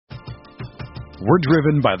We're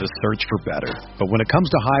driven by the search for better. But when it comes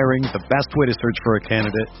to hiring, the best way to search for a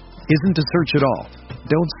candidate isn't to search at all.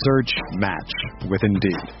 Don't search, match with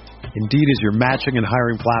Indeed. Indeed is your matching and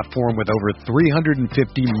hiring platform with over 350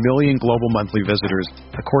 million global monthly visitors,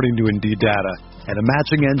 according to Indeed data, and a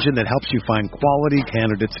matching engine that helps you find quality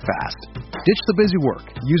candidates fast. Ditch the busy work.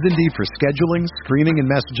 Use Indeed for scheduling, screening, and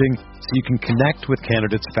messaging so you can connect with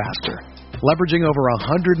candidates faster. Leveraging over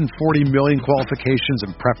 140 million qualifications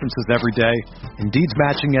and preferences every day, Indeed's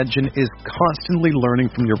matching engine is constantly learning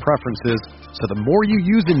from your preferences, so the more you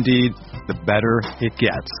use Indeed, the better it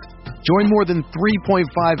gets. Join more than 3.5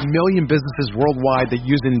 million businesses worldwide that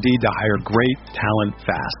use Indeed to hire great talent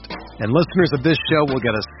fast. And listeners of this show will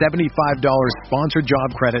get a $75 sponsored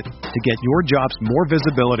job credit to get your jobs more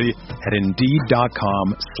visibility at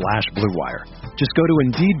Indeed.com/Blue Wire. Just go to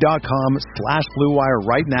Indeed.com/Blue Wire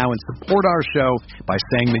right now and support our show by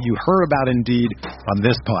saying that you heard about Indeed on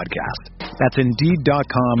this podcast. That's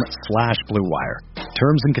Indeed.com/Blue Wire.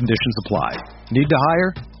 Terms and conditions apply. Need to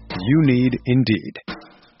hire? You need Indeed.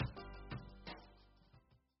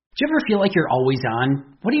 Do you ever feel like you're always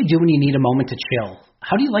on? What do you do when you need a moment to chill?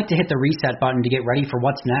 How do you like to hit the reset button to get ready for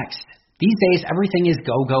what's next? These days, everything is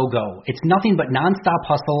go, go, go. It's nothing but nonstop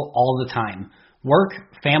hustle all the time. Work,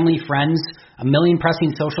 family, friends, a million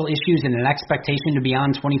pressing social issues, and an expectation to be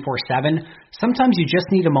on 24/7. Sometimes you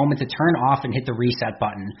just need a moment to turn off and hit the reset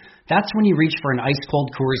button. That's when you reach for an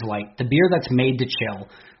ice-cold Coors Light, the beer that's made to chill.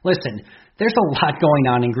 Listen, there's a lot going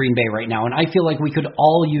on in Green Bay right now, and I feel like we could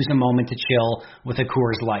all use a moment to chill with a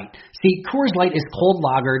Coors Light. See, Coors Light is cold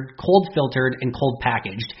lagered, cold filtered, and cold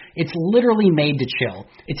packaged. It's literally made to chill.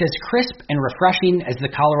 It's as crisp and refreshing as the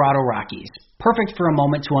Colorado Rockies. Perfect for a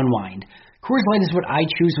moment to unwind. Coors Light is what I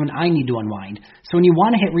choose when I need to unwind. So when you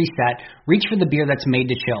want to hit reset, reach for the beer that's made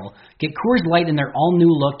to chill. Get Coors Light in their all-new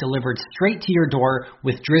look delivered straight to your door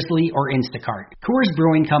with Drizzly or Instacart. Coors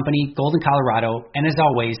Brewing Company, Golden, Colorado, and as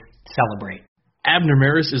always, celebrate. Abner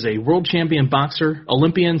Maris is a world champion boxer,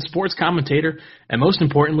 Olympian, sports commentator, and most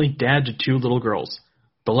importantly, dad to two little girls.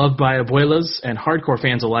 Beloved by abuelas and hardcore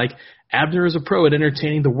fans alike, Abner is a pro at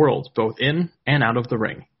entertaining the world, both in and out of the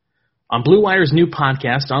ring. On Blue Wire's new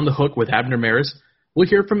podcast, On the Hook with Abner Maris, we'll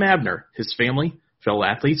hear from Abner, his family, fellow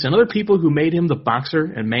athletes, and other people who made him the boxer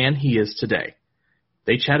and man he is today.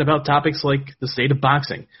 They chat about topics like the state of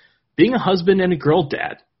boxing, being a husband and a girl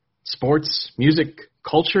dad, sports, music,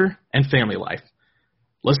 culture, and family life.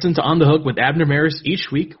 Listen to On the Hook with Abner Maris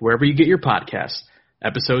each week wherever you get your podcasts.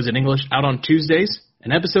 Episodes in English out on Tuesdays,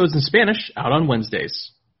 and episodes in Spanish out on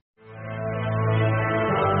Wednesdays.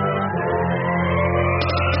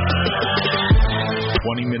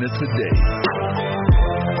 20 minutes a day,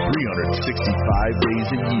 365 days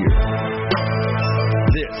a year.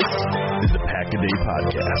 This is the Pack-A-Day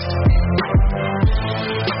Podcast.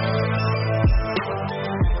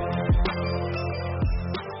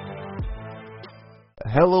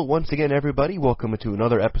 Hello once again, everybody. Welcome to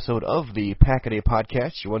another episode of the Pack-A-Day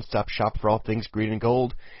Podcast, your one-stop shop for all things green and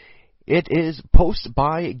gold. It is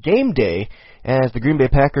post-bye game day as the Green Bay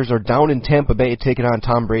Packers are down in Tampa Bay taking on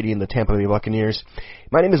Tom Brady and the Tampa Bay Buccaneers.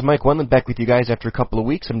 My name is Mike Wendland, back with you guys after a couple of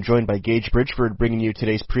weeks. I'm joined by Gage Bridgeford bringing you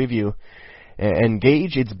today's preview. And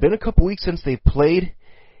Gage, it's been a couple weeks since they played.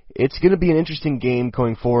 It's going to be an interesting game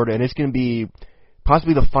going forward, and it's going to be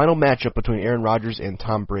possibly the final matchup between Aaron Rodgers and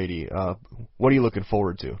Tom Brady. What are you looking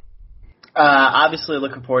forward to? Obviously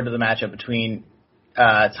looking forward to the matchup between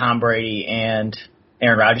Tom Brady and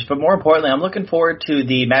Aaron Rodgers, but more importantly, I'm looking forward to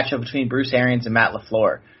the matchup between Bruce Arians and Matt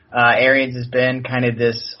LaFleur. Arians has been kind of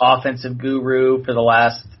this offensive guru for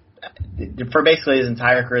basically his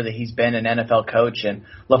entire career that he's been an NFL coach, and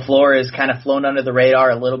LaFleur has kind of flown under the radar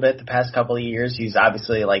a little bit the past couple of years. He's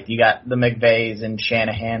obviously, like, you got the McVays and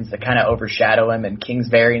Shanahans that kind of overshadow him, and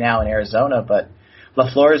Kingsbury now in Arizona, but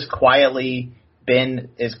LaFleur has quietly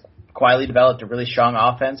developed a really strong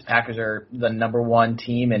offense. Packers are the number one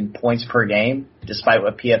team in points per game, despite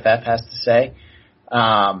what PFF has to say.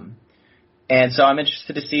 And so I'm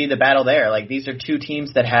interested to see the battle there. Like, these are two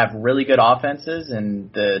teams that have really good offenses,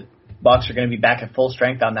 and the Bucs are going to be back at full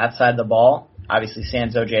strength on that side of the ball. Obviously,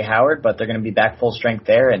 sans O.J. Howard, but they're going to be back full strength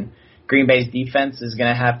there. And Green Bay's defense is going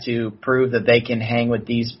to have to prove that they can hang with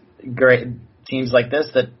these great teams like this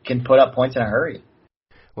that can put up points in a hurry.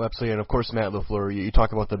 Well, absolutely, and of course, Matt LaFleur, you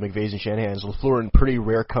talk about the McVays and Shanahans. LaFleur in pretty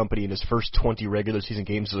rare company in his first 20 regular season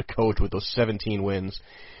games as a coach with those 17 wins.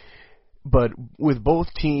 But with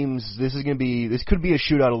both teams, this could be a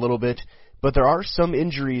shootout a little bit, but there are some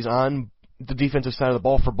injuries on the defensive side of the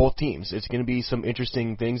ball for both teams. It's going to be some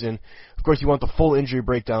interesting things, and of course, you want the full injury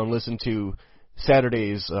breakdown. Listen to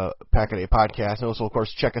Saturday's Pack a Day podcast. And also, of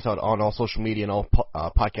course, check us out on all social media and all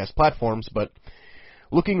podcast platforms. But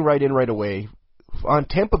looking right in right away, on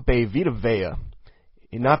Tampa Bay, Vita Vea,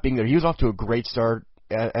 not being there, he was off to a great start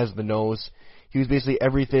as the nose. He was basically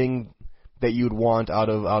everything that you'd want out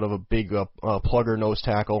of a big plugger nose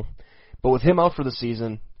tackle. But with him out for the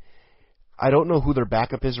season, I don't know who their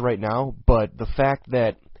backup is right now, but the fact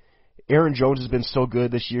that Aaron Jones has been so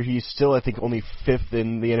good this year, he's still, I think, only 5th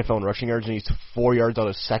in the NFL in rushing yards, and he's 4 yards out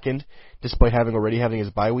of 2nd, despite already having his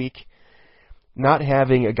bye week. Not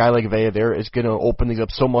having a guy like Vea there is going to open things up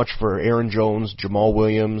so much for Aaron Jones, Jamal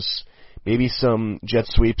Williams, maybe some jet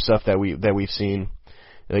sweep stuff that we've seen.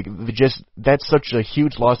 That's such a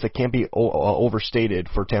huge loss that can't be overstated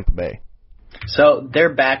for Tampa Bay. So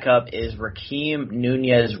their backup is Raheem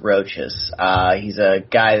Nunez-Roches. He's a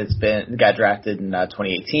guy got drafted in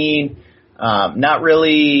 2018. Not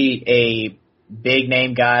really a big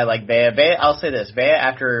name guy like Vea. I'll say this: Vea,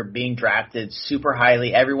 after being drafted super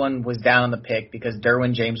highly, everyone was down on the pick because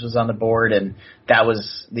Derwin James was on the board, and that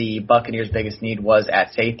was the Buccaneers' biggest need was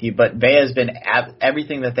at safety. But Vea has been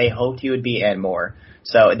everything that they hoped he would be and more.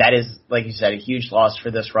 So that is, like you said, a huge loss for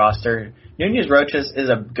this roster. Nunez-Roches is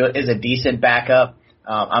a decent backup.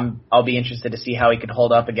 I'll be interested to see how he can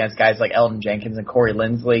hold up against guys like Eldon Jenkins and Corey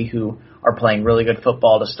Linsley, who are playing really good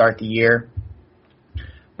football to start the year.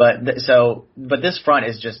 But this front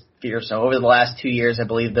is just fearsome. Over the last 2 years, I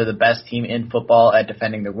believe they're the best team in football at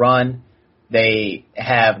defending the run. They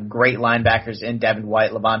have great linebackers in Devin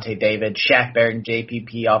White, Levante David, Shaq Barrett, and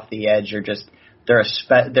JPP off the edge are just.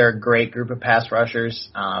 They're a great group of pass rushers.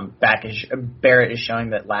 Barrett is showing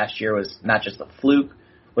that last year was not just a fluke,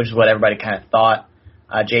 which is what everybody kind of thought.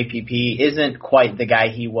 JPP isn't quite the guy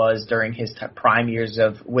he was during his prime years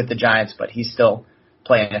with the Giants, but he's still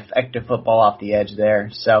playing effective football off the edge there.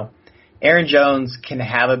 So Aaron Jones can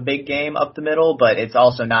have a big game up the middle, but it's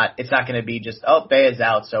not going to be just, Vea's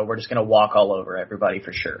out, so we're just going to walk all over everybody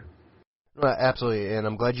for sure. Absolutely, and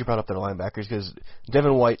I'm glad you brought up their linebackers because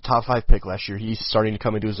Devin White, top 5 pick last year, he's starting to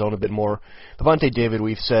come into his own a bit more. Levante David,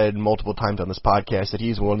 we've said multiple times on this podcast that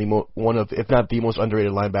he's one of, if not the most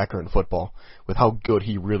underrated linebacker in football with how good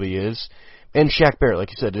he really is. And Shaq Barrett,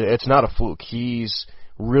 like you said, it's not a fluke. He's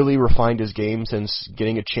really refined his game since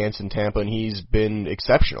getting a chance in Tampa, and he's been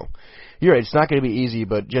exceptional. You're right, it's not going to be easy,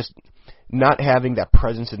 but just not having that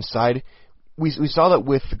presence inside. We saw that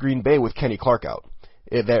with Green Bay with Kenny Clark out.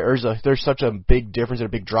 There's such a big difference and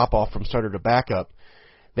a big drop-off from starter to backup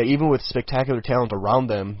that even with spectacular talent around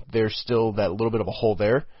them, there's still that little bit of a hole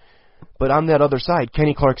there. But on that other side,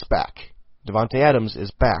 Kenny Clark's back. Devontae Adams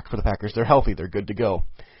is back for the Packers. They're healthy. They're good to go.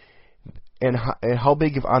 And how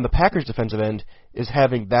big on the Packers' defensive end is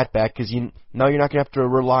having that back because now you're not going to have to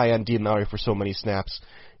rely on Dean Lowry for so many snaps.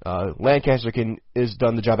 Lancaster is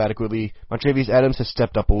done the job adequately. Montravius Adams has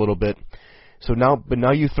stepped up a little bit. So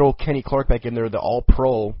now you throw Kenny Clark back in there, the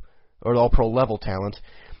All-Pro or the All-Pro level talent,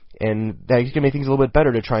 and that's going to make things a little bit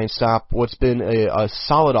better to try and stop what's been a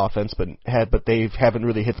solid offense, but they haven't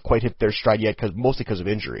really quite hit their stride yet, mostly because of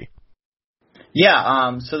injury.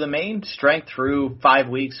 Yeah, so the main strength through 5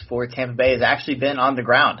 weeks for Tampa Bay has actually been on the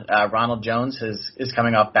ground. Ronald Jones is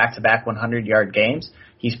coming off back-to-back 100-yard games.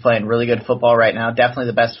 He's playing really good football right now, definitely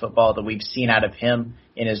the best football that we've seen out of him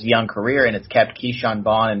in his young career, and it's kept Keyshawn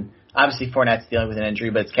Vaughn and obviously, Fournette's dealing with an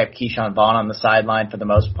injury, but it's kept Keyshawn Vaughn on the sideline for the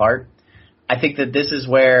most part. I think that this is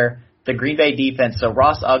where the Green Bay defense, so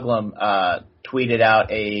Ross Uglum tweeted out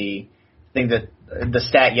a thing that the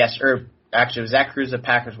stat actually it was Zach Cruz of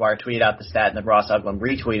Packers Wire tweeted out the stat, and then Ross Uglum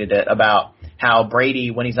retweeted it about how Brady,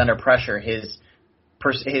 when he's under pressure, his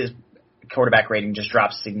quarterback rating just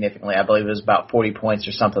drops significantly. I believe it was about 40 points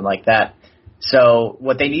or something like that. So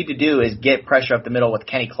what they need to do is get pressure up the middle with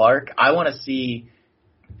Kenny Clark. I want to see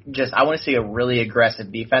a really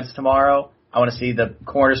aggressive defense tomorrow. I want to see the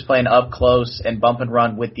corners playing up close and bump and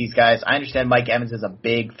run with these guys. I understand Mike Evans is a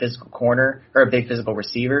big physical corner or a big physical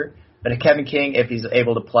receiver, but Kevin King, if he's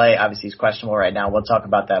able to play, obviously he's questionable right now. We'll talk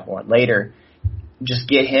about that more later. Just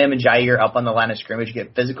get him and Jair up on the line of scrimmage,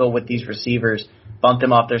 get physical with these receivers, bump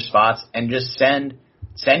them off their spots, and just send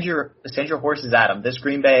your horses at them. This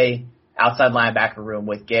Green Bay outside linebacker room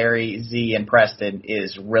with Gary, Z, and Preston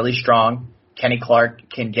is really strong. Kenny Clark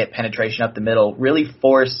can get penetration up the middle, really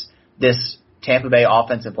force this Tampa Bay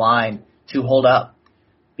offensive line to hold up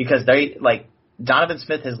because Donovan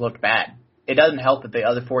Smith has looked bad. It doesn't help that the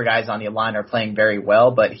other 4 guys on the line are playing very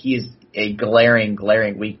well, but he is a glaring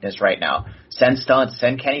weakness right now. Send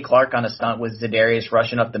Kenny Clark on a stunt with Za'Darius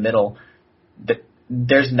rushing up the middle.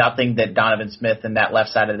 There's nothing that Donovan Smith and that left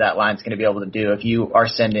side of that line is going to be able to do if you are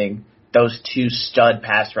sending those 2 stud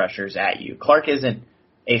pass rushers at you. Clark isn't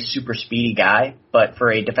a super speedy guy, but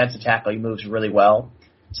for a defensive tackle, he moves really well.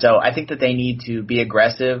 So I think that they need to be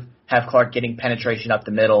aggressive, have Clark getting penetration up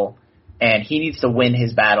the middle, and he needs to win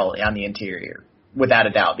his battle on the interior, without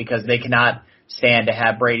a doubt, because they cannot stand to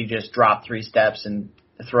have Brady just drop 3 steps and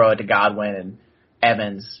throw it to Godwin and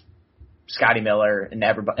Evans, Scotty Miller,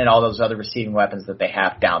 and all those other receiving weapons that they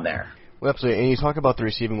have down there. Well, absolutely. And you talk about the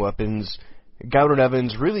receiving weapons. Godwin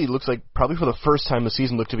Evans really looks like probably for the first time the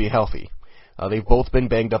season looked to be healthy. They've both been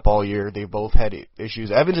banged up all year. They've both had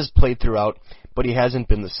issues. Evans has played throughout, but he hasn't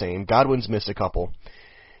been the same. Godwin's missed a couple.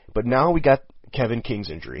 But now we got Kevin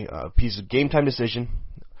King's injury. He's a game-time decision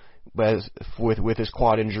with his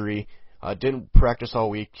quad injury. Didn't practice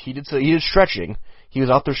all week. He did stretching. He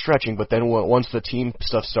was out there stretching, but then once the team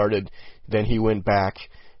stuff started, then he went back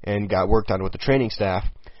and got worked on with the training staff.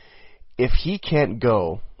 If he can't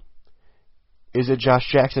go, is it Josh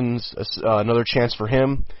Jackson's another chance for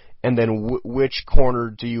him? And then which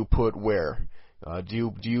corner do you put where?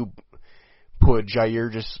 Do you put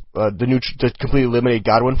Jair to completely eliminate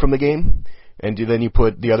Godwin from the game, and then you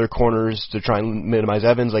put the other corners to try and minimize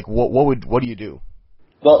Evans? Like what do you do?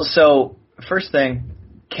 Well, so first thing,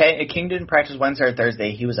 King didn't practice Wednesday or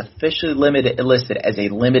Thursday. He was officially listed as a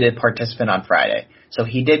limited participant on Friday, so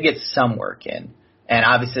he did get some work in, and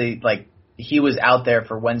obviously he was out there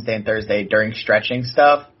for Wednesday and Thursday during stretching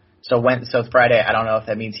stuff. So Friday, I don't know if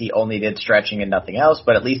that means he only did stretching and nothing else,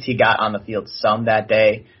 but at least he got on the field some that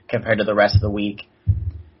day compared to the rest of the week.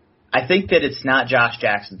 I think that it's not Josh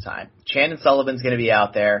Jackson's time. Chandon Sullivan's going to be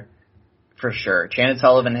out there for sure. Chandon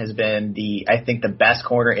Sullivan has been the best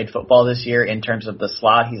corner in football this year in terms of the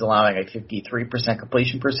slot. He's allowing a 53%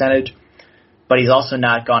 completion percentage, but he's also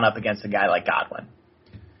not gone up against a guy like Godwin.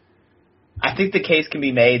 I think the case can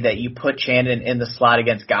be made that you put Chandon in the slot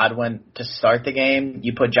against Godwin to start the game.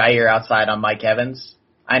 You put Jair outside on Mike Evans.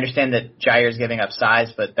 I understand that Jair's giving up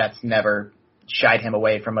size, but that's never shied him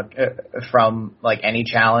away from any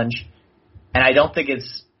challenge. And I don't think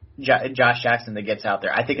it's Josh Jackson that gets out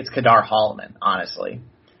there. I think it's Kadar Hallman, honestly.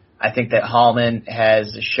 I think that Hallman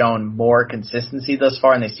has shown more consistency thus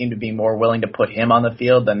far, and they seem to be more willing to put him on the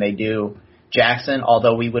field than they do Jackson,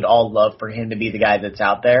 although we would all love for him to be the guy that's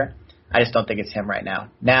out there. I just don't think it's him right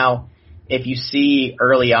now. Now, if you see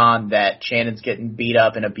early on that Chandon's getting beat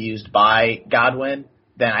up and abused by Godwin,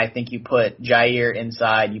 then I think you put Jair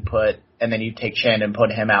inside, and then you take Chandon and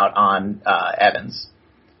put him out on Evans.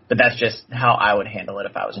 But that's just how I would handle it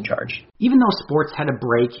if I was in charge. Even though sports had a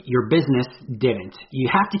break, your business didn't. You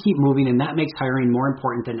have to keep moving, and that makes hiring more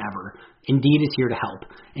important than ever. Indeed is here to help.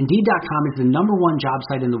 Indeed.com is the #1 job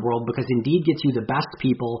site in the world because Indeed gets you the best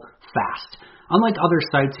people fast. Unlike other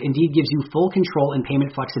sites, Indeed gives you full control and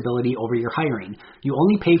payment flexibility over your hiring. You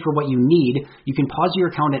only pay for what you need, you can pause your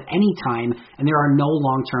account at any time, and there are no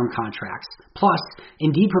long-term contracts. Plus,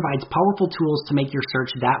 Indeed provides powerful tools to make your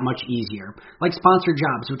search that much easier, like sponsored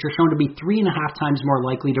jobs, which are shown to be 3.5 times more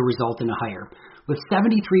likely to result in a hire. With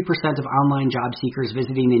 73% of online job seekers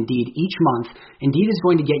visiting Indeed each month, Indeed is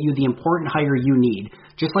going to get you the important hire you need,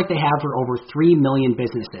 just like they have for over 3 million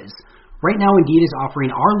businesses. Right now, Indeed is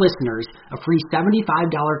offering our listeners a free $75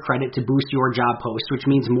 credit to boost your job post, which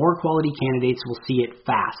means more quality candidates will see it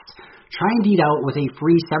fast. Try Indeed out with a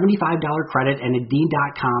free $75 credit at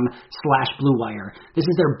Indeed.com/BlueWire. This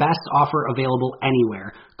is their best offer available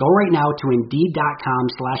anywhere. Go right now to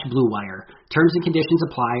Indeed.com/BlueWire. Terms and conditions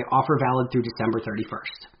apply. Offer valid through December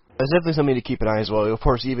 31st. That's definitely something to keep an eye on as well. Of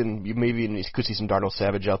course, you could see some Darnell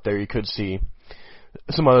Savage out there. You could see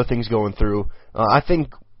some other things going through. I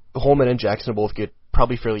think Holman and Jackson both get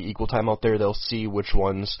probably fairly equal time out there. They'll see which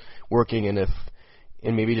one's working and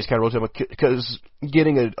maybe just kind of rotate them, because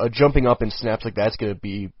getting a jumping up in snaps like that's going to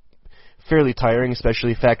be fairly tiring,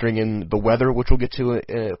 especially factoring in the weather, which we'll get to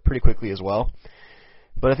pretty quickly as well.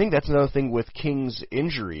 But I think that's another thing with King's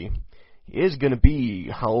injury is going to be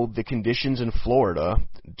how the conditions in Florida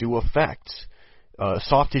do affect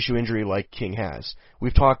soft tissue injury like King has.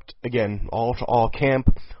 We've talked, again, all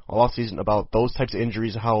camp, all offseason about those types of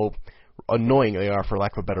injuries, how annoying they are, for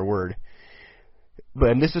lack of a better word.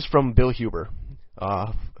 And this is from Bill Huber.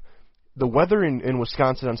 The weather in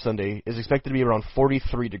Wisconsin on Sunday is expected to be around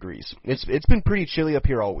 43 degrees. It's been pretty chilly up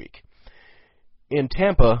here all week. In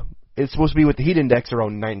Tampa, it's supposed to be with the heat index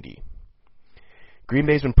around 90. Green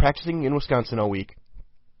Bay's been practicing in Wisconsin all week,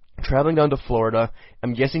 traveling down to Florida.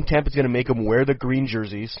 I'm guessing Tampa's going to make them wear the green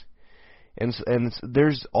jerseys. And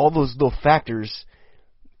there's all those little factors.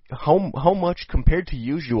 How much compared to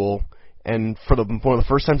usual, and for one of the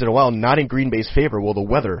first times in a while, not in Green Bay's favor, will the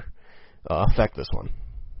weather affect this one?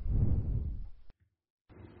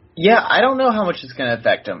 Yeah, I don't know how much it's going to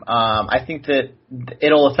affect him. I think that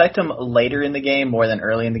it'll affect him later in the game more than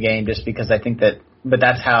early in the game, just because I think that. But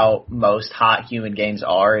that's how most hot, humid games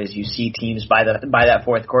are. Is you see teams by that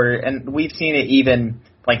fourth quarter, and we've seen it even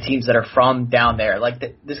like teams that are from down there. Like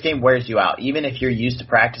this game wears you out, even if you're used to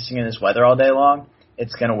practicing in this weather all day long.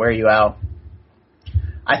 It's going to wear you out.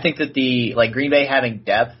 I think that Green Bay having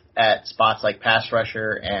depth at spots like pass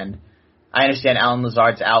rusher, and I understand Allen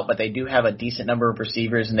Lazard's out, but they do have a decent number of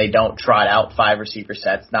receivers, and they don't trot out 5 receiver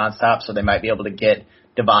sets nonstop, so they might be able to get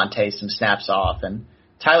Devontae some snaps off. And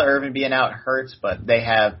Tyler Ervin being out hurts, but they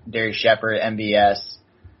have Darius Shepard, MVS,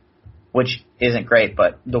 which isn't great,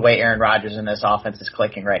 but the way Aaron Rodgers in this offense is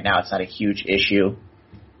clicking right now, it's not a huge issue.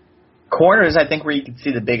 Corners, I think, where you can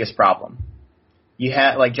see the biggest problem. You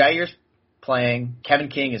have Jair's playing. Kevin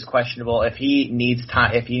King is questionable if he needs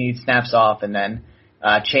snaps off, and then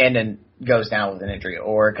Chandon goes down with an injury,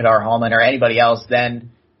 or Kadar Hallman, or anybody else,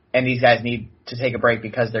 and these guys need to take a break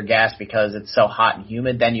because they're gassed because it's so hot and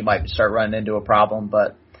humid, then you might start running into a problem.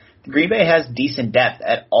 But Green Bay has decent depth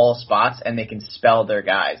at all spots, and they can spell their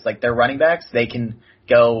guys. Like their running backs, they can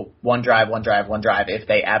go one drive if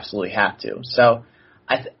they absolutely have to. So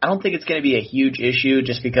I don't think it's going to be a huge issue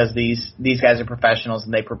just because these guys are professionals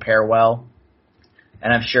and they prepare well.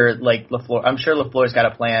 And I'm sure LaFleur's got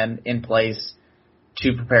a plan in place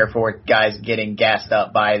to prepare for guys getting gassed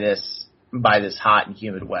up by this hot and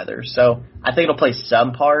humid weather. So I think it'll play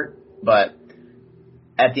some part, but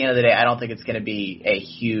at the end of the day, I don't think it's going to be a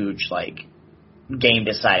huge game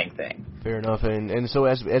deciding thing. Fair enough. And so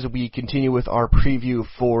as we continue with our preview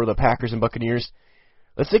for the Packers and Buccaneers,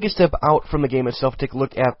 let's take a step out from the game itself, take a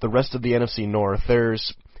look at the rest of the NFC North. There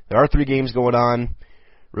are 3 games going on,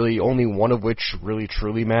 really only one of which really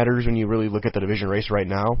truly matters when you really look at the division race right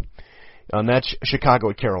now. And that's Chicago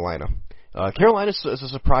at Carolina. Carolina is a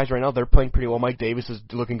surprise right now. They're playing pretty well. Mike Davis is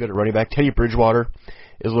looking good at running back. Teddy Bridgewater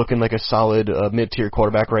is looking like a solid mid-tier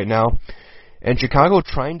quarterback right now. And Chicago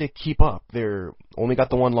trying to keep up. They're only got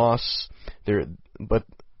the one loss. But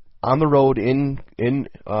on the road in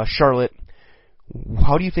Charlotte,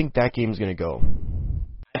 how do you think that game is going to go?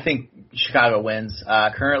 I think Chicago wins.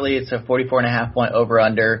 Currently, it's a 44.5-point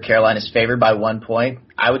over-under. Carolina's favored by 1 point.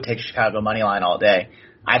 I would take Chicago money line all day.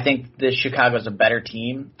 I think that Chicago's a better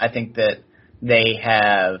team. I think that they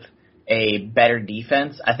have a better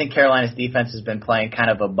defense. I think Carolina's defense has been playing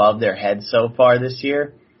kind of above their heads so far this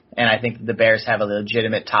year, and I think the Bears have a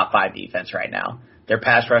legitimate top 5 defense right now. Their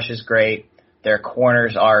pass rush is great. Their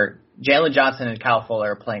corners are – Jalen Johnson and Kyle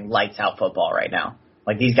Fuller are playing lights-out football right now.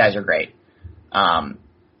 These guys are great.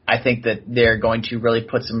 I think that they're going to really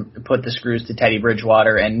put the screws to Teddy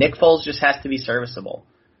Bridgewater, and Nick Foles just has to be serviceable.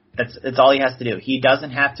 That's all he has to do. He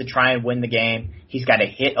doesn't have to try and win the game. He's got to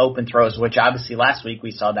hit open throws, which obviously last week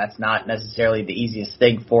we saw that's not necessarily the easiest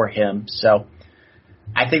thing for him. So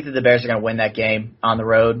I think that the Bears are going to win that game on the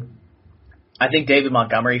road. I think David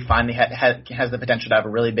Montgomery finally has the potential to have a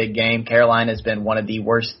really big game. Carolina has been one of the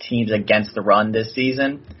worst teams against the run this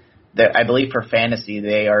season. I believe for fantasy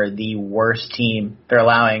they are the worst team. They're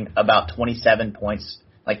allowing about 27 points,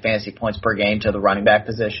 fantasy points per game, to the running back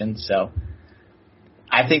position. So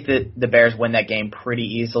I think that the Bears win that game pretty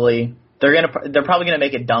easily. They're probably gonna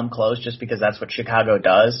make it dumb close just because that's what Chicago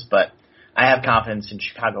does. But I have confidence in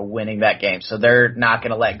Chicago winning that game, so they're not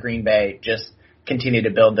gonna let Green Bay just continue to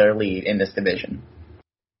build their lead in this division.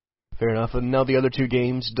 Fair enough. And now the other 2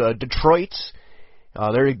 games, Detroit,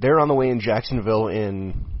 they're on the way in Jacksonville.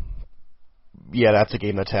 That's a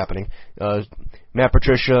game that's happening. Matt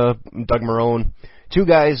Patricia, Doug Marrone, 2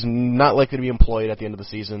 guys not likely to be employed at the end of the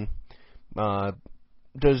season.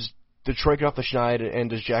 Does Detroit get off the schneid, and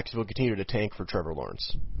does Jacksonville continue to tank for Trevor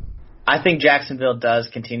Lawrence? I think Jacksonville does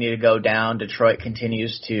continue to go down. Detroit comes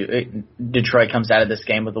out of this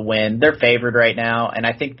game with a win. They're favored right now, and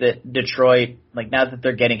I think that Detroit, now that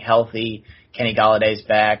they're getting healthy, Kenny Galladay's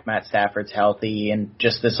back, Matt Stafford's healthy, and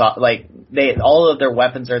just this, all of their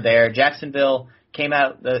weapons are there. Jacksonville came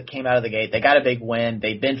out of the gate. They got a big win.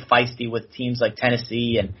 They've been feisty with teams like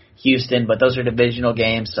Tennessee and Houston, but those are divisional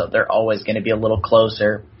games, so they're always going to be a little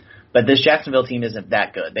closer. But this Jacksonville team isn't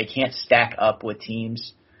that good. They can't stack up with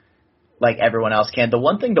teams like everyone else can. The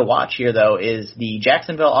one thing to watch here, though, is the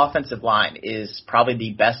Jacksonville offensive line is probably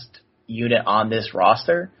the best unit on this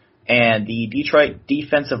roster, and the Detroit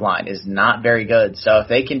defensive line is not very good. So if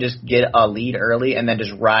they can just get a lead early and then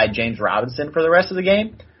just ride James Robinson for the rest of the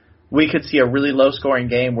game, we could see a really low-scoring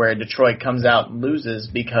game where Detroit comes out and loses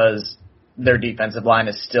because their defensive line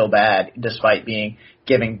is still bad, despite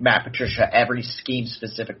giving Matt Patricia every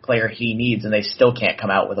scheme-specific player he needs, and they still can't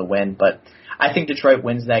come out with a win. But I think Detroit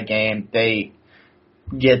wins that game.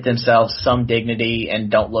 get themselves some dignity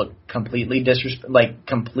and don't look completely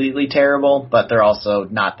completely terrible, but they're also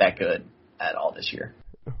not that good at all this year.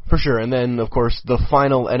 For sure. And then, of course, the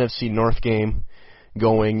final NFC North game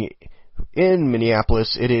going in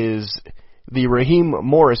Minneapolis. It is the Raheem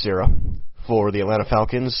Morris era for the Atlanta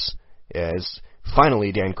Falcons, as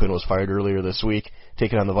finally Dan Quinn was fired earlier this week,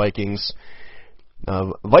 taking on the Vikings.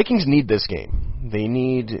 Vikings need this game.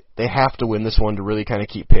 They have to win this one to really kind of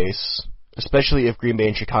keep pace, especially if Green Bay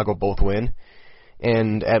and Chicago both win,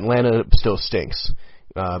 and Atlanta still stinks.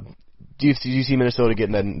 Do you see Minnesota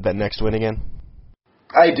getting that next win again?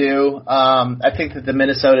 I do. I think that the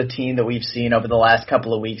Minnesota team that we've seen over the last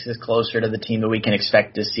couple of weeks is closer to the team that we can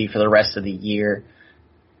expect to see for the rest of the year.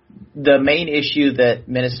 The main issue that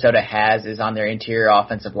Minnesota has is on their interior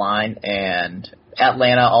offensive line, and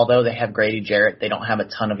Atlanta, although they have Grady Jarrett, they don't have a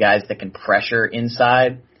ton of guys that can pressure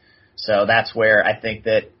inside. So that's where I think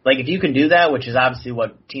that, if you can do that, which is obviously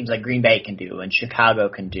what teams like Green Bay can do and Chicago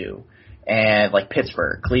can do, and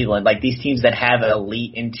Pittsburgh, Cleveland, these teams that have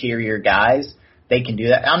elite interior guys, they can do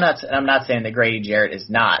that. I'm not saying that Grady Jarrett is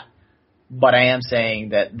not, but I am saying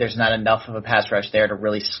that there's not enough of a pass rush there to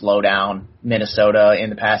really slow down Minnesota in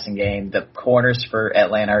the passing game. The corners for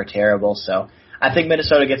Atlanta are terrible, so I think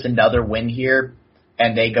Minnesota gets another win here,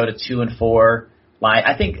 and they go to 2-4 line.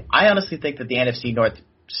 I honestly think that the NFC North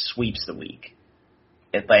sweeps the week.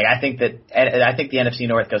 I think the NFC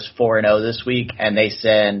North goes 4-0 this week, and they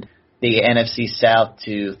send the NFC South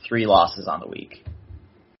to 3 losses on the week.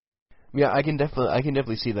 Yeah, I can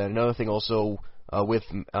definitely see that. Another thing also with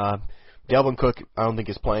Dalvin Cook, I don't think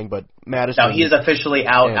is playing, but Madison. No, he is officially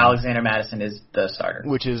out. Alexander Madison is the starter,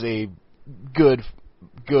 which is a good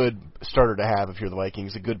starter to have if you're the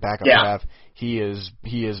Vikings. A good backup to have. He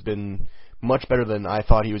has been much better than I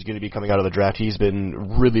thought he was going to be coming out of the draft. He's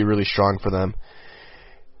been really, really strong for them.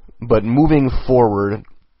 But moving forward,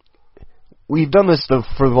 we've done this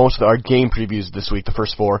for most of our game previews this week, the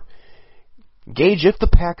first 4. Gage, if the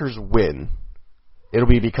Packers win, it'll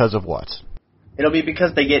be because of what? It'll be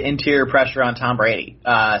because they get interior pressure on Tom Brady.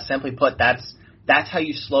 Simply put, that's how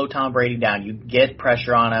you slow Tom Brady down. You get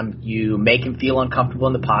pressure on him. You make him feel uncomfortable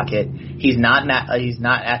in the pocket. He's not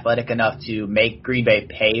athletic enough to make Green Bay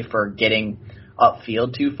pay for getting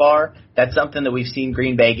upfield too far. That's something that we've seen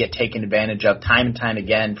Green Bay get taken advantage of time and time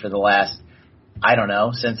again for the last,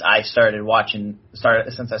 since I started watching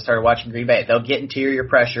Green Bay. They'll get interior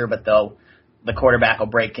pressure, but the quarterback will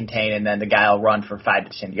break contain, and then the guy will run for 5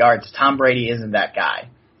 to 10 yards. Tom Brady isn't that guy.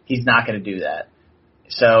 He's not going to do that.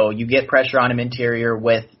 So you get pressure on him interior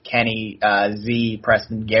with Kenny, Z,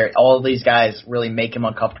 Preston, Garrett. All of these guys really make him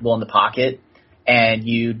uncomfortable in the pocket, and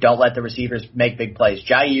you don't let the receivers make big plays.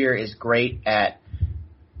 Jair is great at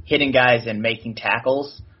hitting guys and making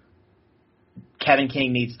tackles. Kevin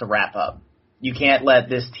King needs to wrap up. You can't let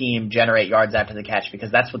this team generate yards after the catch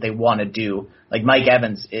because that's what they want to do. Mike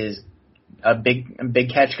Evans is a big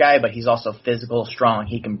catch guy, but he's also physical, strong.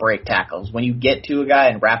 He can break tackles. When you get to a guy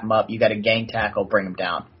and wrap him up, you got to gang tackle, bring him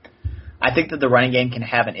down. I think that the running game can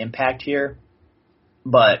have an impact here,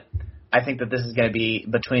 but I think that this is going to be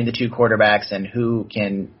between the two quarterbacks and who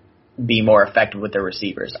can be more effective with their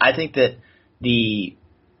receivers. I think that the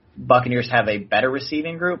Buccaneers have a better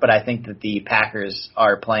receiving group, but I think that the Packers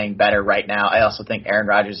are playing better right now. I also think Aaron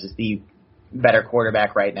Rodgers is the better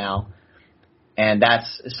quarterback right now. And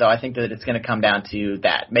so I think that it's going to come down to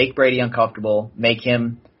that. Make Brady uncomfortable, make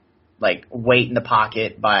him wait in the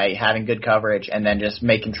pocket by having good coverage, and then just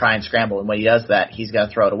make him try and scramble. And when he does that, he's going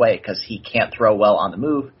to throw it away because he can't throw well on the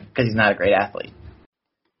move because he's not a great athlete.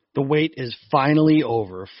 The wait is finally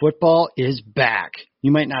over. Football is back.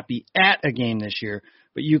 You might not be at a game this year,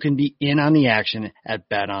 but you can be in on the action at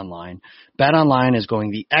BetOnline. BetOnline is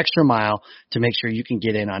going the extra mile to make sure you can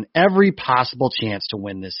get in on every possible chance to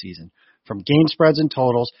win this season. From game spreads and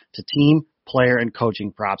totals to team, player, and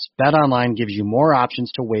coaching props, BetOnline gives you more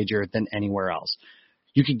options to wager than anywhere else.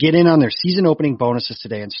 You can get in on their season opening bonuses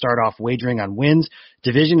today and start off wagering on wins,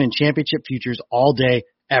 division, and championship futures all day,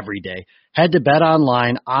 every day. Head to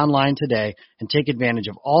BetOnline online today and take advantage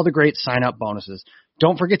of all the great sign-up bonuses.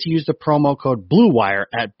 Don't forget to use the promo code BlueWire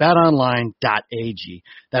at betonline.ag.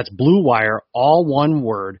 That's BlueWire, all one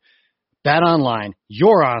word. BetOnline,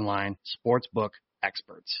 your online sportsbook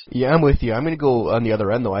experts. Yeah, I'm with you. I'm going to go on the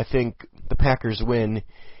other end, though. I think the Packers win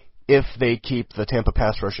if they keep the Tampa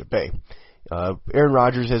pass rush at bay. Aaron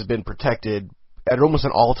Rodgers has been protected at almost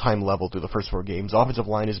an all-time level through the first 4 games. The offensive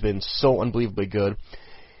line has been so unbelievably good.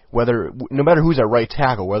 No matter who's at right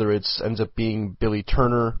tackle, whether it ends up being Billy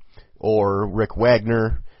Turner or Rick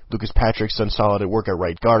Wagner, Lucas Patrick's done solid at work at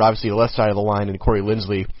right guard. Obviously, the left side of the line and Corey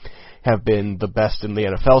Linsley have been the best in the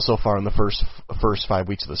NFL so far in the first 5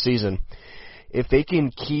 weeks of the season. If they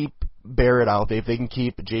can keep Barrett out, if they can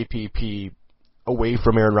keep JPP away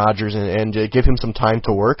from Aaron Rodgers and give him some time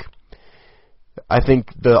to work, I think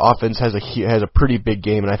the offense has a pretty big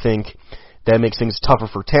game, and I think that makes things tougher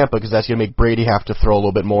for Tampa because that's going to make Brady have to throw a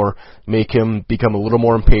little bit more, make him become a little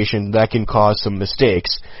more impatient. That can cause some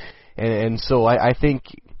mistakes, and so I think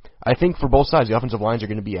for both sides, the offensive lines are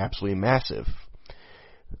going to be absolutely massive.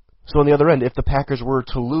 So on the other end, if the Packers were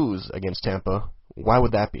to lose against Tampa, why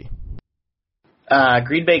would that be?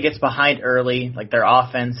 Green Bay gets behind early, like their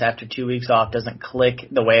offense after 2 weeks off doesn't click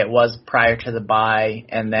the way it was prior to the bye,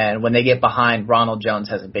 and then when they get behind, Ronald Jones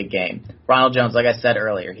has a big game. Ronald Jones, like I said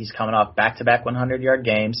earlier, he's coming off back-to-back 100-yard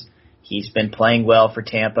games. He's been playing well for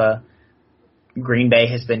Tampa. Green Bay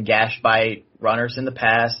has been gashed by runners in the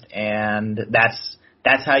past, and that's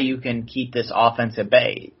how you can keep this offense at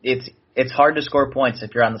bay. It's hard to score points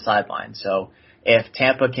if you're on the sideline, so if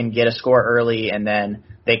Tampa can get a score early and then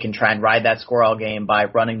they can try and ride that score all game by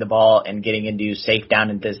running the ball and getting into safe down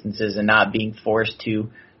and distances and not being forced to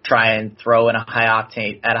try and throw in a high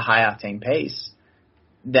octane pace.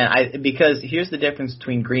 Because here's the difference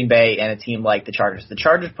between Green Bay and a team like the Chargers. The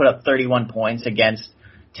Chargers put up 31 points against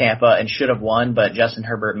Tampa and should have won, but Justin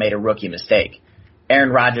Herbert made a rookie mistake.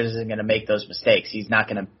 Aaron Rodgers isn't going to make those mistakes. He's not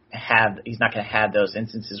going to have those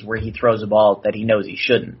instances where he throws a ball that he knows he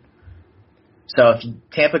shouldn't. So if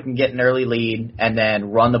Tampa can get an early lead and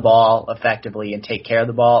then run the ball effectively and take care of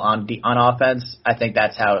the ball on offense, I think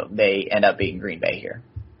that's how they end up beating Green Bay here.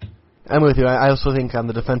 I'm with you. I also think on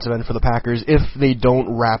the defensive end for the Packers, if they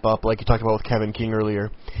don't wrap up like you talked about with Kevin King earlier,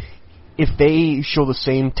 if they show the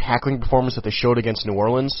same tackling performance that they showed against New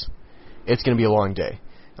Orleans, it's going to be a long day.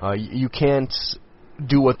 You can't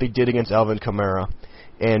do what they did against Alvin Kamara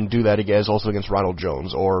and do that again also against Ronald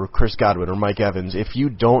Jones or Chris Godwin or Mike Evans. If you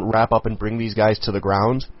don't wrap up and bring these guys to the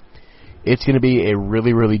ground, it's going to be a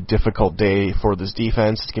really, really difficult day for this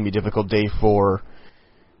defense. It's going to be a difficult day for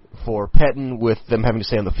Pettin with them having to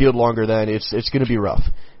stay on the field longer. Then it's going to be rough.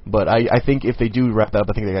 But I think if they do wrap that up,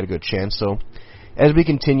 I think they got a good chance. So as we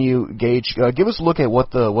continue, Gage, give us a look at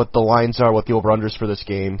what the lines are, what the over-unders for this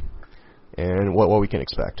game, and what we can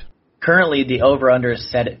expect. Currently, the over-under is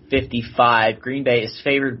set at 55. Green Bay is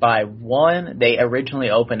favored by 1. They originally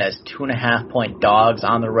opened as 2.5-point dogs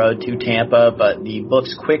on the road to Tampa, but the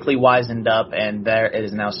books quickly wisened up, and there it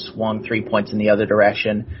is now swung 3 points in the other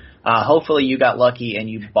direction. Hopefully you got lucky and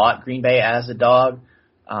you bought Green Bay as a dog,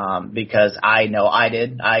 because I know I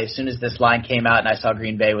did. As soon as this line came out and I saw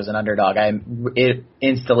Green Bay was an underdog, it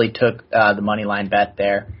instantly took the money line bet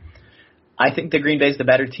there. I think the Green Bay's the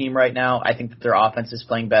better team right now. I think that their offense is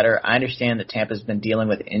playing better. I understand that Tampa's been dealing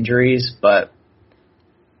with injuries, but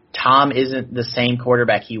Tom isn't the same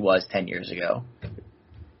quarterback he was 10 years ago.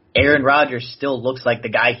 Aaron Rodgers still looks like the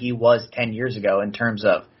guy he was 10 years ago in terms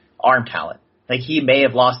of arm talent. Like, he may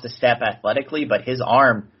have lost a step athletically, but his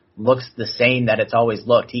arm looks the same that it's always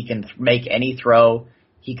looked. He can make any throw.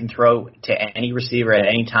 He can throw to any receiver at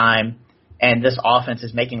any time. And this offense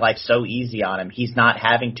is making life so easy on him. He's not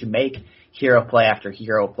having to make hero play after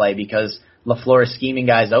hero play because LaFleur is scheming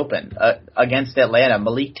guys open. Against Atlanta,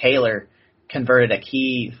 Malik Taylor converted a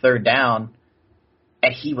key third down,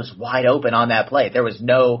 and he was wide open on that play. There was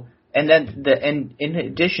no – and then in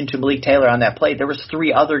addition to Malik Taylor on that play, there was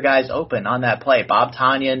 3 other guys open on that play. Bob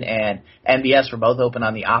Tonyan and MBS were both open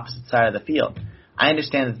on the opposite side of the field. I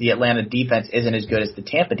understand that the Atlanta defense isn't as good as the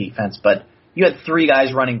Tampa defense, but you had 3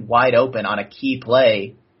 guys running wide open on a key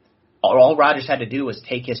play. All Rodgers had to do was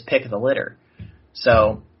take his pick of the litter.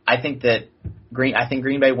 So I think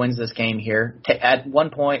Green Bay wins this game here. At one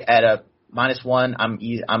point, at a -1,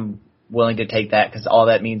 I'm willing to take that because all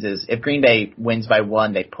that means is if Green Bay wins by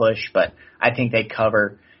 1, they push. But I think they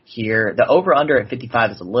cover here. The over/under at 55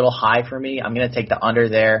 is a little high for me. I'm going to take the under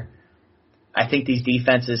there. I think these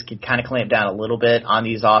defenses can kind of clamp down a little bit on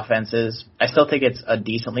these offenses. I still think it's a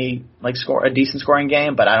decent scoring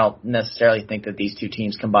game, but I don't necessarily think that these two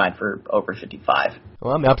teams combine for over 55.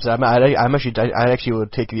 Well, I'm upset. I actually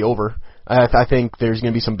would take the over. I think there's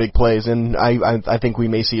going to be some big plays, and I think we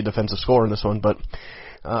may see a defensive score in this one. But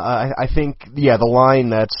I think, the line,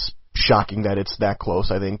 that's shocking that it's that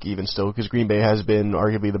close. I think even still, because Green Bay has been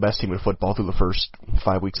arguably the best team in football through the first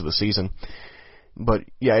 5 weeks of the season. But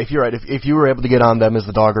yeah, if you're right, if you were able to get on them as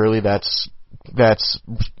the dog early, that's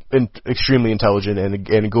extremely intelligent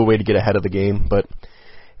and a good way to get ahead of the game. But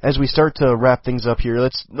as we start to wrap things up here,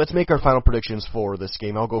 let's make our final predictions for this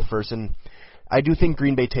game. I'll go first, and I do think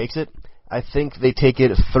Green Bay takes it. I think they take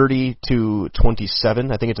it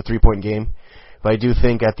 30-27. I think it's a 3-point game, but I do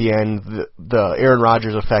think at the end the Aaron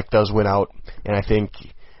Rodgers effect does win out, and I think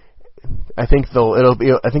I think it'll be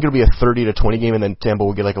a 30-20 game, and then Tampa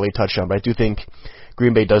will get like a late touchdown. But I do think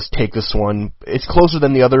Green Bay does take this one. It's closer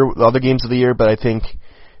than the other games of the year, but I think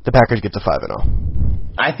the Packers get to 5-0.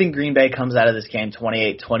 I think Green Bay comes out of this game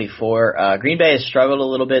 28-24. Green Bay has struggled a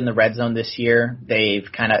little bit in the red zone this year.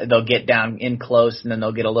 They'll get down in close, and then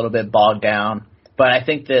they'll get a little bit bogged down. But I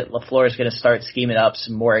think that LaFleur is going to start scheming up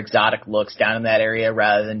some more exotic looks down in that area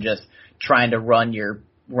rather than just trying to run your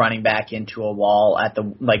running back into a wall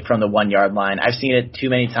from the 1 yard line. I've seen it too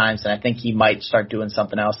many times, and I think he might start doing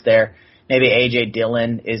something else there. Maybe A.J.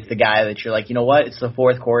 Dillon is the guy that you're like, you know what, it's the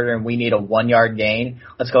fourth quarter and we need a 1 yard gain.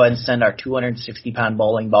 Let's go ahead and send our 260-pound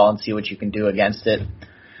bowling ball and see what you can do against it.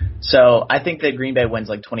 So I think that Green Bay wins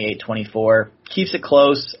like 28-24. Keeps it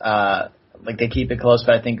close. They keep it close,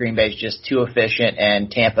 but I think Green Bay is just too efficient and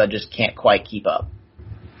Tampa just can't quite keep up.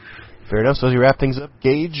 Fair enough. So as we wrap things up,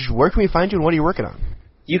 Gage, where can we find you and what are you working on?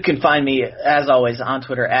 You can find me, as always, on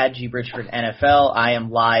Twitter at @GBridgefordNFL. I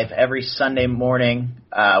am live every Sunday morning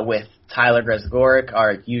with Tyler Grzegorek,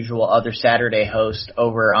 our usual other Saturday host,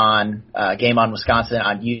 over on Game On Wisconsin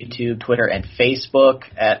on YouTube, Twitter, and Facebook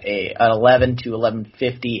at 11 to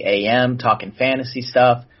 11:50 a.m. talking fantasy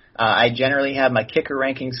stuff. I generally have my kicker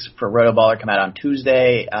rankings for Rotoballer come out on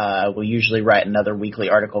Tuesday. We'll usually write another weekly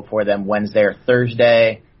article for them Wednesday or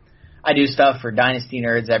Thursday. I do stuff for Dynasty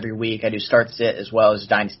Nerds every week. I do Start Sit as well as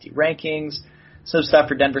Dynasty Rankings. Some stuff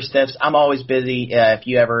for Denver Stiffs. I'm always busy. If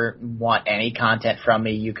you ever want any content from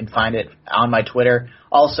me, you can find it on my Twitter.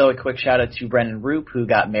 Also, a quick shout-out to Brendan Roop, who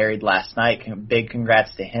got married last night. Big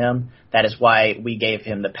congrats to him. That is why we gave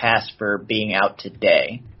him the pass for being out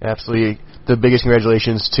today. Absolutely. The biggest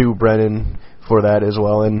congratulations to Brendan for that as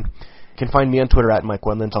well. And you can find me on Twitter at Mike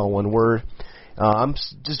Wendlandt, all one word. I'm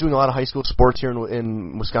just doing a lot of high school sports here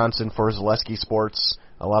in Wisconsin for Zaleski Sports,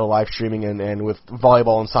 a lot of live streaming, and with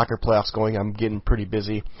volleyball and soccer playoffs going, I'm getting pretty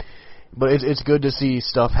busy. But it's good to see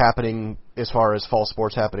stuff happening as far as fall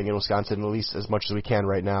sports happening in Wisconsin, at least as much as we can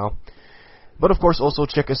right now. But, of course, also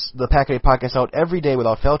check the Pack-A-Day podcast out every day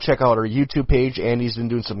without fail. Check out our YouTube page. Andy's been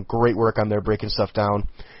doing some great work on there, breaking stuff down.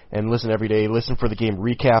 And listen every day. Listen for the game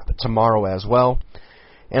recap tomorrow as well.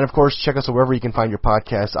 And, of course, check us out wherever you can find your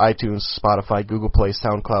podcasts, iTunes, Spotify, Google Play,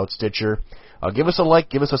 SoundCloud, Stitcher. Give us a like,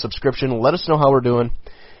 give us a subscription, let us know how we're doing.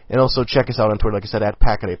 And also check us out on Twitter, like I said, at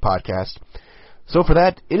Pack-A-Day Podcast. So for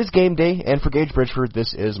that, it is game day, and for Gage Bridgeford,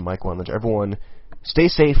 this is Mike Wendlandt. Everyone, stay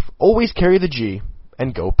safe, always carry the G,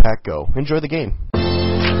 and go Pack Go. Enjoy the game.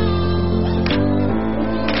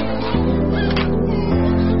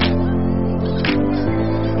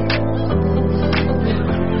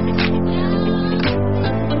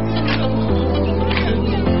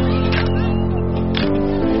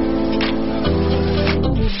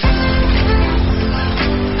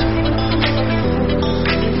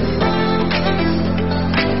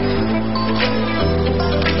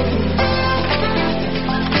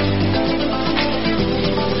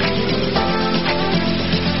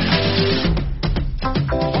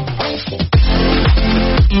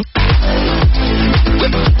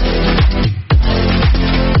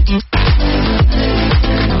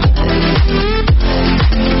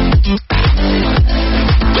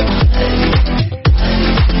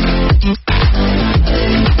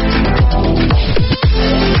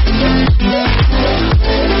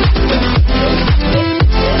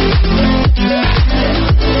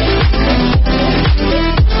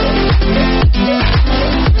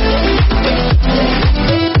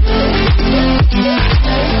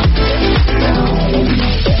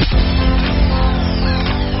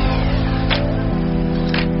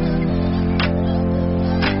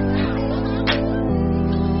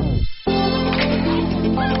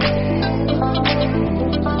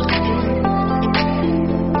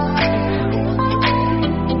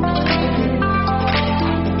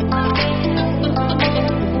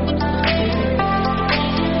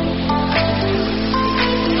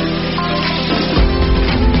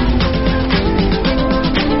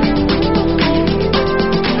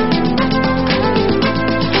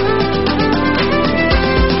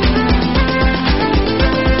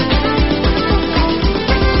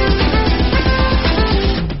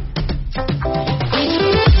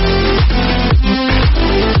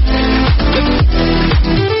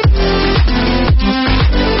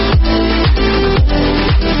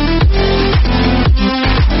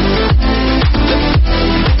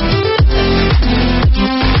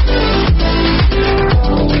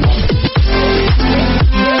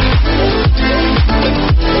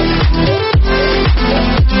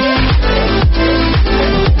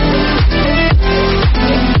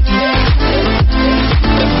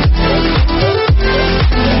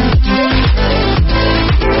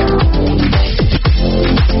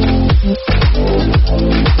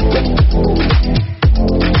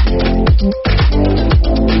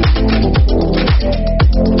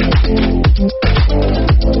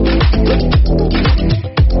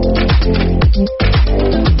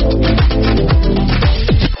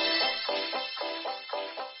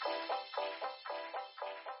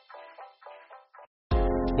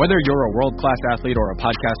 Whether you're a world-class athlete or a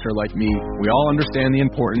podcaster like me, we all understand the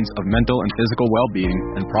importance of mental and physical well-being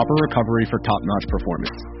and proper recovery for top-notch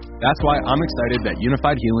performance. That's why I'm excited that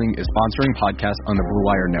Unified Healing is sponsoring podcasts on the Blue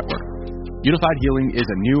Wire Network. Unified Healing is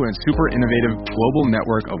a new and super innovative global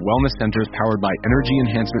network of wellness centers powered by Energy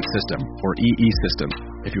Enhancement System, or EE System.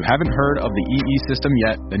 If you haven't heard of the EE System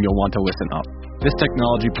yet, then you'll want to listen up. This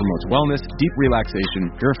technology promotes wellness, deep relaxation,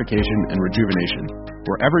 purification, and rejuvenation.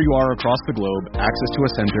 Wherever you are across the globe, access to a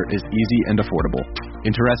center is easy and affordable.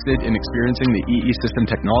 Interested in experiencing the EE System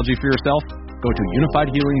technology for yourself? Go to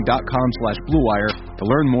unifiedhealing.com/bluewire to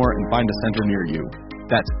learn more and find a center near you.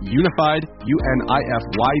 That's unified,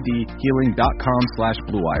 UNIFYD,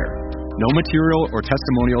 healing.com/bluewire. No material or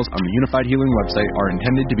testimonials on the Unified Healing website are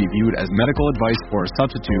intended to be viewed as medical advice or a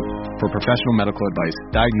substitute for professional medical advice,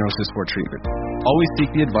 diagnosis, or treatment. Always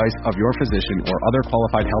seek the advice of your physician or other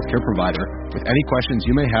qualified healthcare provider with any questions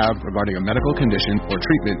you may have regarding a medical condition or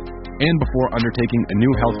treatment and before undertaking a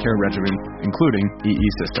new healthcare regimen, including EE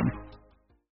System.